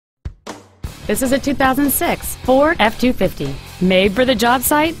This is a 2006 Ford F-250, made for the job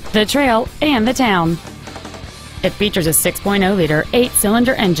site, the trail, and the town. It features a 6.0-liter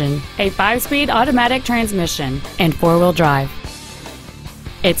 8-cylinder engine, a 5-speed automatic transmission, and 4-wheel drive.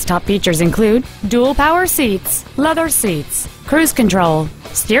 Its top features include dual power seats, leather seats, cruise control,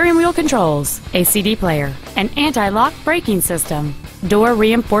 steering wheel controls, a CD player, an anti-lock braking system, door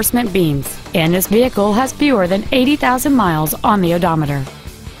reinforcement beams, and this vehicle has fewer than 80,000 miles on the odometer.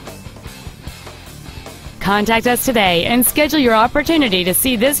 Contact us today and schedule your opportunity to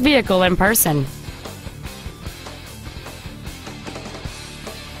see this vehicle in person.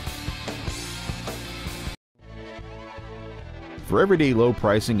 For everyday low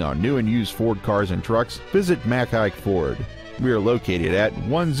pricing on new and used Ford cars and trucks, visit Mac Haik Ford. We are located at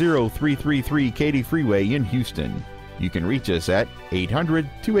 10333 Katy Freeway in Houston. You can reach us at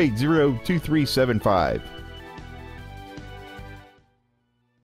 800-280-2375.